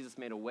 and Jesus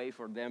made a way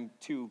for them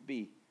to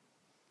be.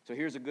 So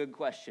here's a good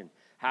question.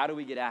 How do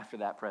we get after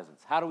that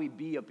presence? How do we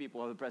be a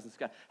people of the presence of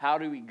God? How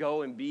do we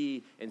go and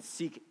be and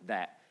seek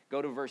that?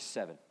 Go to verse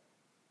 7.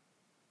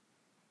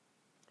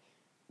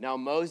 Now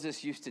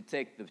Moses used to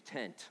take the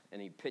tent,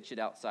 and he'd pitch it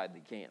outside the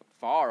camp,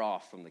 far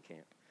off from the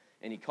camp.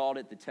 And he called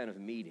it the tent of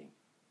meeting.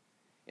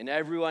 And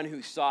everyone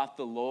who sought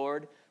the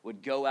Lord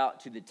would go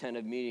out to the tent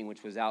of meeting,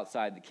 which was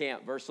outside the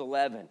camp. Verse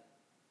 11.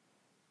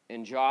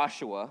 And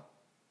Joshua,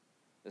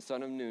 the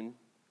son of Nun,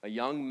 a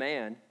young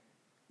man,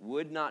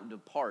 would not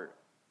depart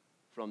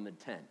from the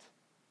tent.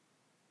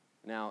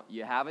 Now,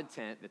 you have a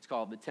tent that's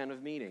called the tent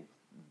of meeting.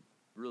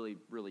 Really,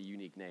 really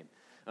unique name.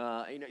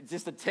 It's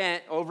just a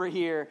tent over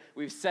here.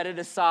 We've set it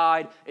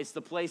aside. It's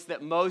the place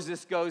that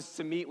Moses goes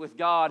to meet with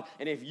God.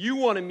 And if you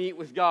want to meet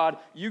with God,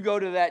 you go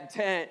to that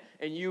tent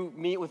and you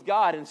meet with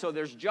God. And so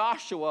there's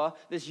Joshua,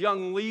 this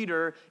young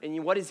leader,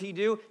 and what does he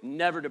do?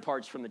 Never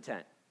departs from the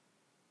tent.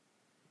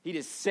 He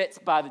just sits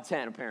by the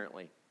tent,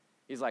 apparently.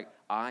 He's like,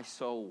 I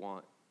so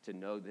want to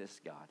know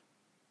this God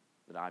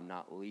that I'm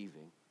not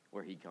leaving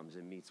where he comes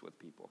and meets with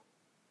people.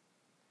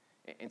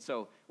 And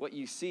so what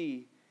you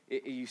see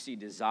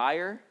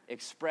desire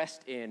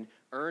expressed in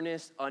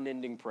earnest,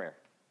 unending prayer.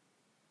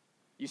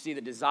 You see,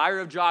 the desire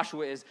of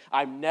Joshua is,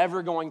 I'm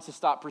never going to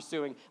stop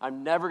pursuing.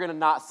 I'm never going to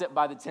not sit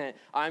by the tent.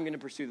 I'm going to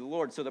pursue the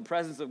Lord. So the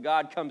presence of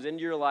God comes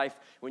into your life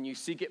when you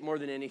seek it more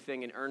than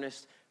anything in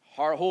earnest,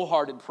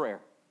 wholehearted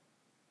prayer.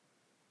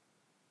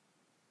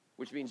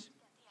 Which means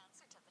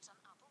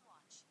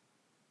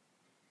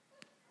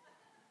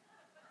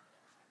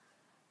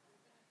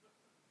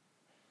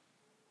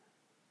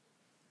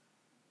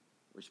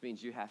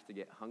you have to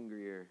get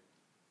hungrier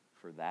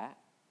for that.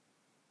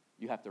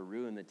 You have to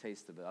ruin the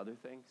taste of the other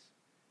things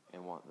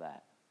and want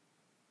that.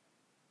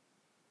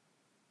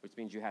 Which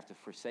means you have to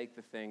forsake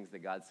the things that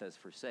God says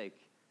forsake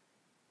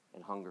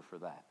and hunger for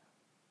that.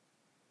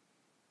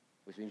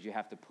 Which means you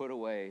have to put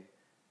away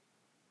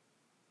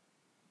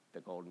the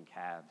golden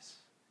calves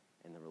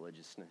and the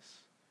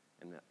religiousness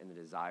and the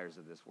desires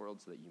of this world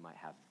so that you might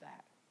have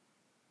that.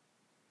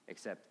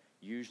 Except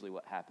usually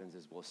what happens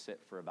is we'll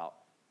sit for about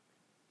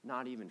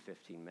not even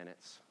 15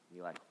 minutes.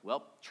 You're like,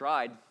 well,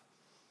 tried.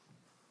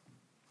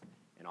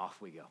 And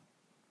off we go.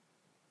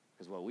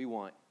 Because what we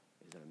want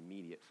is an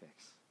immediate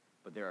fix.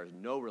 But there is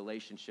no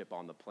relationship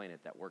on the planet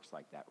that works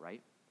like that, right?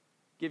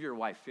 Give your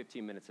wife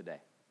 15 minutes a day.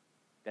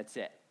 That's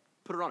it.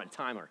 Put her on a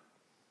timer.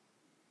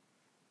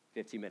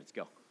 15 minutes,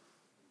 go.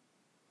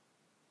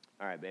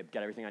 All right, babe,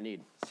 got everything I need.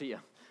 See ya.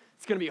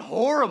 It's going to be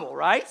horrible,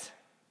 right?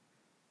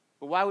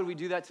 But why would we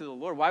do that to the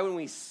Lord? Why wouldn't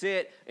we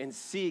sit and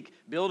seek,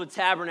 build a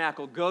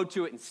tabernacle, go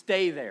to it, and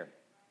stay there?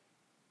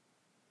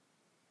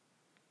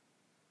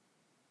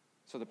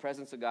 So the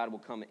presence of God will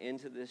come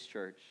into this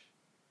church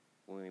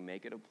when we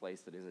make it a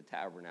place that is a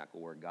tabernacle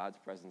where God's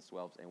presence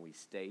dwells, and we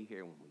stay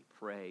here, when we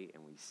pray,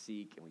 and we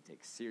seek, and we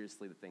take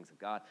seriously the things of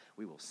God,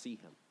 we will see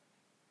him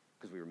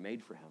because we were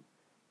made for him,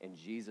 and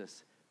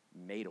Jesus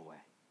made a way.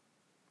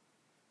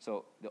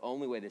 So the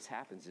only way this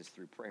happens is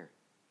through prayer.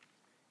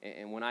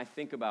 And when I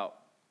think about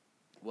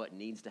what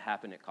needs to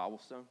happen at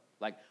Cobblestone,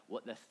 like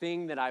what the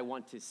thing that I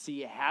want to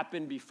see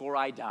happen before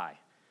I die,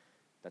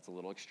 that's a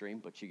little extreme,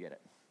 but you get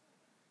it.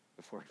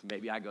 Before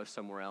maybe I go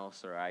somewhere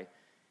else or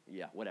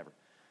whatever.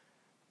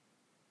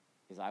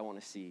 Is I want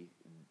to see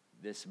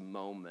this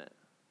moment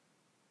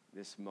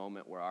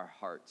where our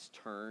hearts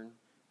turn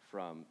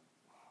from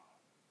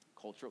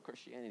cultural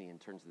Christianity and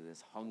turns to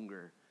this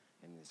hunger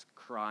and this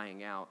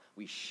crying out.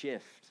 We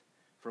shift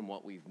from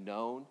what we've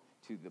known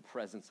to the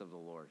presence of the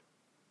Lord.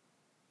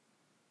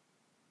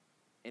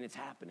 And it's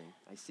happening.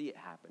 I see it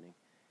happening.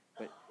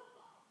 But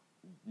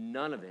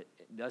none of it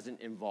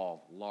doesn't involve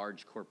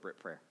large corporate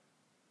prayer.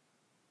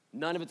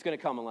 None of it's going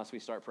to come unless we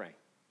start praying.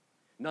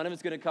 None of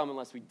it's going to come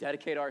unless we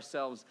dedicate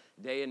ourselves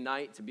day and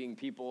night to being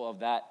people of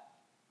that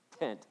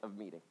tent of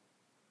meeting.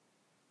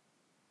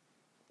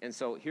 And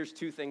so here's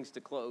two things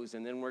to close,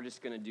 and then we're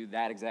just going to do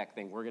that exact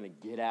thing. We're going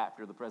to get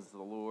after the presence of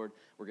the Lord.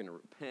 We're going to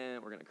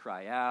repent. We're going to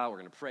cry out. We're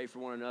going to pray for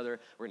one another.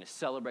 We're going to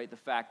celebrate the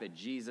fact that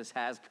Jesus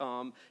has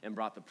come and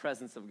brought the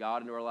presence of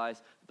God into our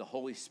lives. The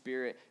Holy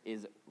Spirit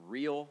is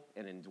real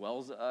and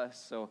indwells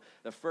us. So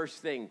the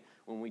first thing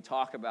when we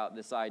talk about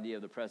this idea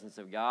of the presence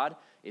of God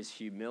is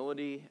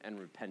humility and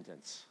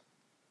repentance.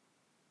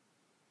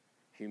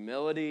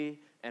 Humility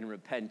and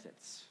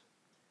repentance.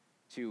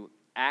 To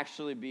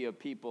actually be a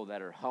people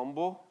that are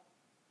humble,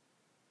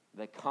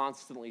 that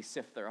constantly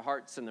sift their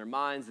hearts and their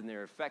minds and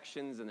their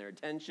affections and their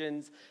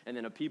attentions, and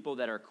then a people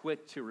that are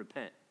quick to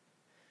repent.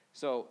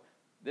 So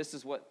this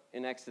is what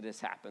in Exodus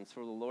happens.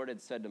 For the Lord had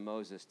said to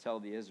Moses, tell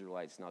the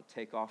Israelites, now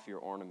take off your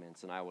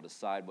ornaments and I will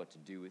decide what to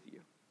do with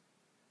you.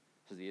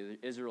 So the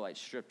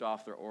Israelites stripped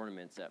off their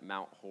ornaments at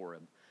Mount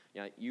Horeb.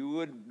 You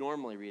would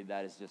normally read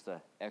that as just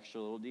an extra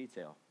little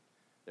detail.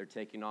 They're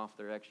taking off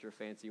their extra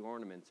fancy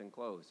ornaments and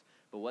clothes.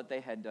 But what they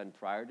had done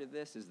prior to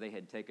this is they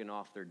had taken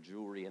off their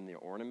jewelry and their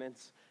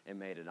ornaments and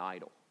made an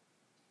idol.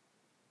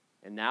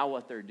 And now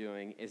what they're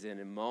doing is in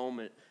a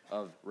moment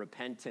of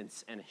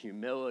repentance and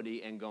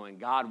humility and going,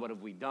 God, what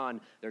have we done?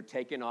 They're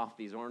taking off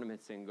these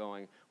ornaments and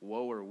going,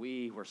 woe are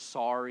we, we're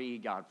sorry,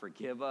 God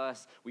forgive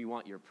us, we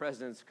want your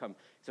presence, come.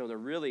 So they're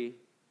really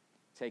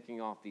taking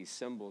off these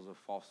symbols of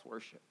false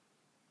worship.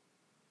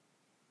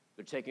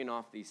 They're taking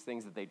off these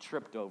things that they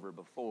tripped over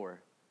before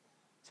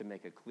to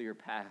make a clear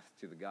path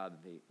to the God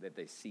that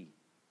they see.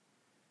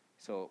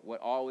 So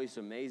what always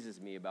amazes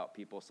me about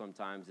people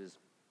sometimes is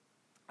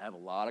I have a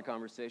lot of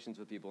conversations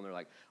with people, and they're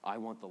like, I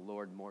want the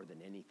Lord more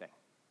than anything.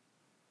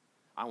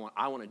 I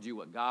want to do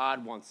what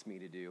God wants me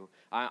to do.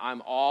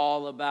 I'm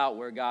all about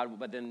where God,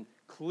 but then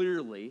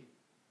clearly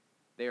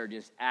They are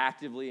just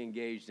actively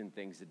engaged in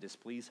things that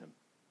displease him.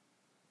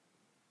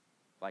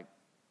 Like,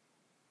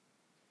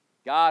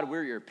 God,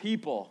 we're your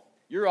people.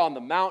 You're on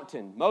the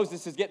mountain.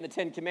 Moses is getting the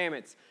 10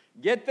 Commandments.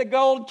 Get the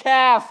gold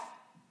calf.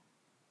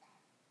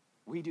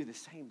 We do the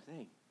same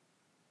thing.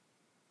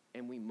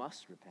 And we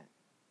must repent.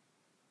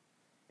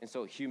 And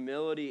so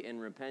humility and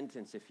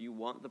repentance, if you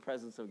want the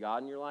presence of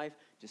God in your life,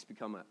 just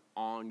become an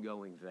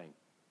ongoing thing.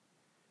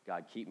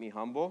 God, keep me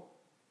humble.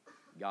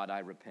 God, I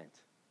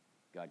repent.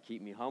 God,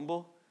 keep me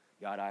humble.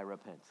 God, I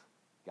repent.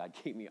 God,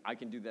 keep me, I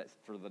can do that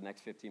for the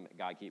next 15 minutes.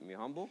 God, keep me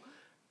humble.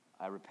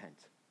 I repent.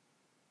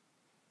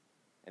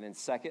 And then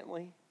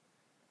secondly,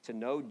 to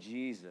know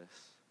Jesus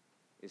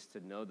is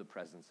to know the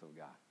presence of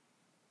God.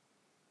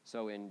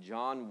 So in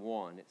John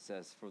 1, it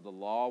says, for the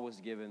law was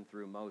given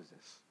through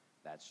Moses.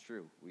 That's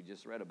true. We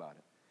just read about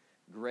it.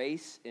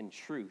 Grace and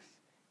truth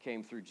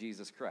came through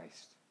Jesus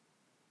Christ.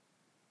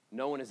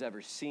 No one has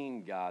ever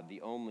seen God,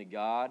 the only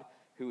God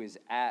who is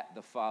at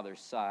the Father's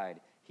side.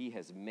 He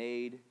has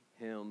made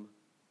him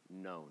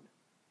known.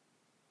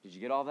 Did you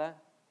get all that?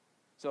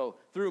 So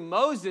through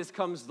Moses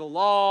comes the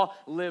law,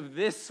 live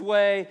this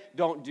way,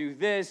 don't do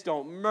this,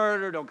 don't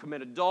murder, don't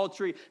commit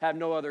adultery, have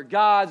no other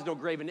gods, no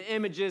graven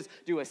images,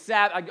 do a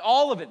Sabbath,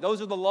 all of it.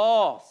 Those are the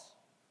laws.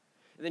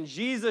 And then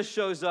Jesus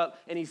shows up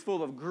and he's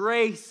full of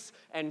grace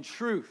and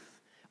truth,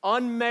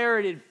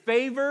 unmerited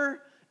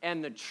favor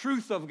and the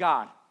truth of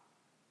God,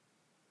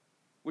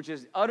 which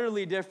is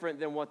utterly different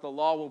than what the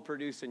law will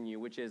produce in you,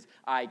 which is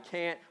I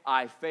can't,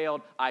 I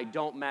failed, I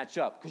don't match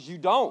up, because you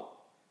don't,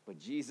 but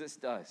Jesus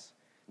does.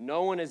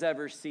 No one has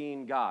ever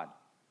seen God.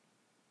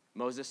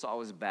 Moses saw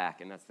his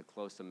back, and that's the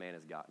closest a man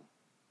has gotten.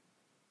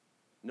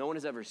 No one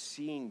has ever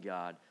seen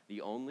God,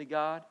 the only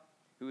God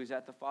who is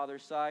at the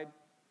Father's side.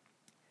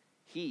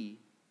 He,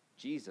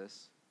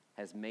 Jesus,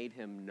 has made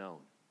him known.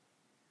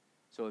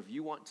 So if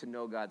you want to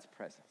know God's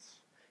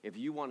presence, if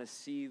you want to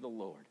see the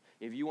Lord,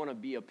 if you want to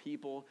be a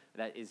people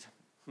that is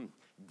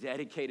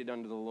dedicated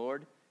unto the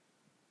Lord,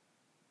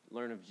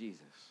 learn of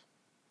Jesus.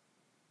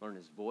 Learn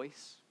his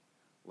voice,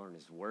 learn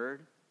his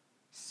word,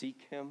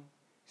 seek him,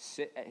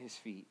 sit at his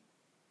feet,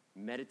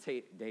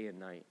 meditate day and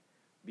night,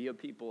 be a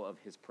people of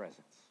his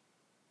presence.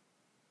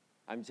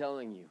 I'm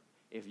telling you,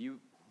 if you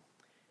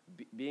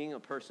being a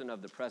person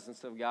of the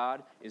presence of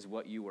God is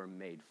what you were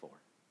made for.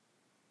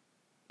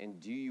 And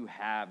do you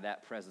have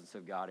that presence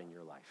of God in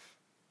your life?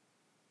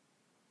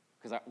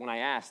 Because when I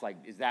asked, like,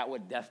 is that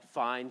what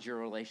defines your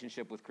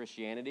relationship with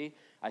Christianity?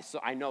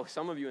 I know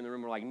some of you in the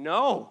room are like,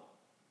 no.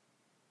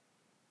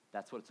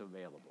 That's what's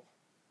available.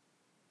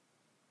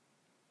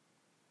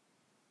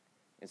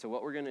 And so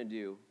what we're going to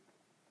do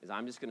is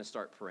I'm just going to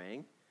start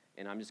praying,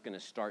 and I'm just going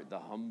to start the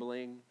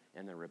humbling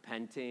and the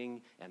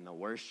repenting and the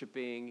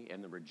worshiping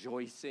and the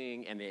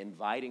rejoicing and the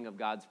inviting of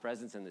God's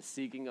presence and the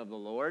seeking of the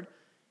Lord.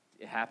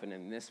 It happened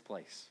in this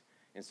place.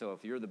 And so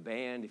if you're the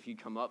band, if you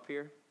come up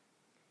here,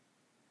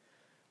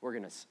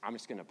 I'm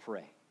just going to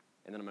pray.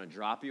 And then I'm going to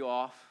drop you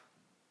off,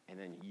 and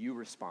then you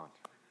respond.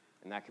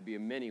 And that could be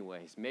in many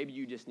ways. Maybe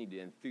you just need to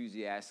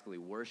enthusiastically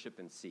worship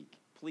and seek.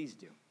 Please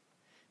do.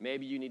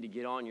 Maybe you need to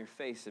get on your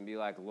face and be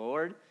like,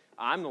 Lord,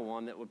 I'm the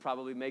one that would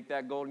probably make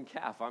that golden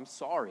calf. I'm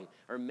sorry.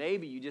 Or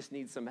maybe you just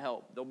need some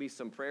help. There'll be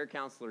some prayer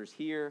counselors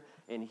here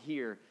and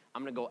here.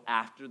 I'm going to go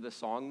after the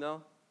song,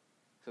 though,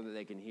 so that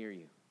they can hear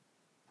you.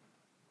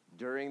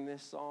 During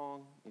this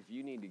song, if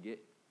you need to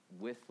get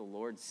with the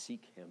Lord,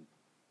 seek him.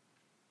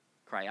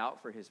 Cry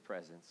out for his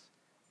presence.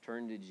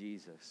 Turn to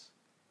Jesus.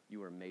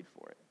 You are made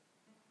for it.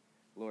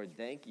 Lord,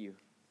 thank you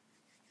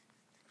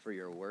for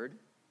your word.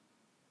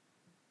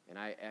 And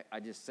I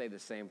just say the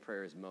same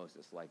prayer as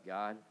Moses, like,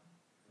 God,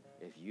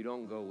 if you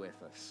don't go with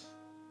us,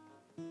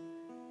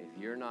 if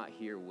you're not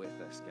here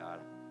with us, God,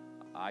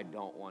 I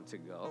don't want to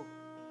go,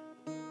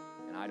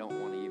 and I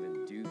don't want to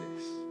even do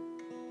this.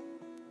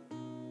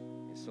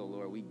 And so,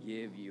 Lord, we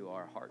give you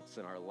our hearts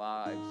and our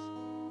lives.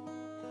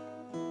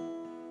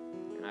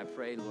 And I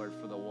pray, Lord,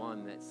 for the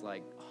one that's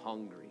like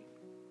hungry,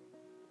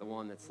 the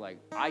one that's like,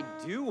 I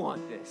do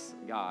want this,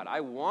 God. I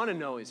want to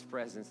know his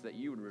presence, that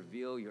you would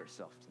reveal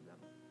yourself to them,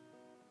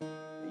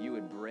 that you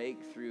would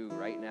break through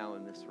right now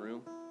in this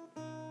room.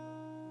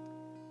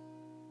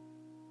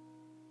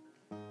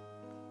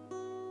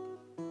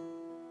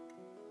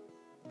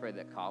 Pray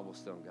that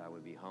Cobblestone, God,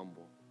 would be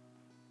humble,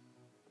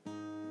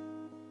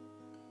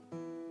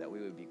 that we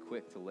would be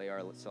quick to lay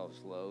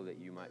ourselves low that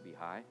you might be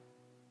high,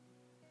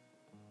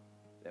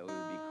 that we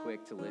would be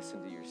quick to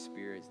listen to your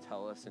Spirit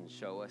tell us and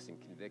show us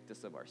and convict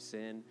us of our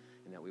sin,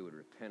 and that we would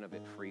repent of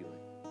it freely.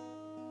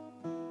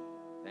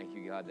 Thank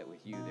you, God, that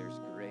with you there's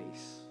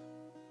grace.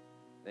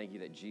 Thank you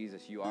that,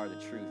 Jesus, you are the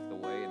truth, the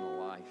way, and the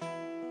life.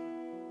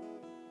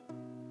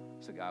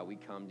 So, God, we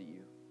come to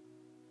you.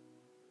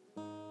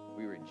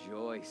 We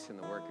rejoice in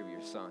the work of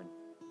your Son.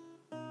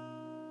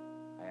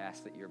 I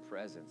ask that your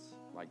presence,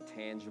 like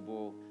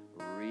tangible,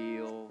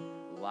 real,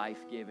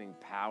 life-giving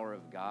power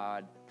of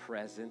God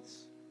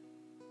presence,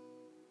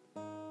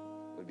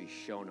 would be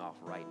shown off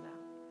right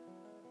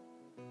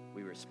now.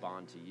 We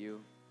respond to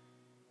you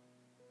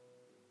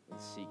and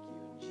seek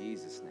you in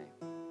Jesus'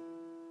 name.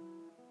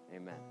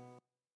 Amen.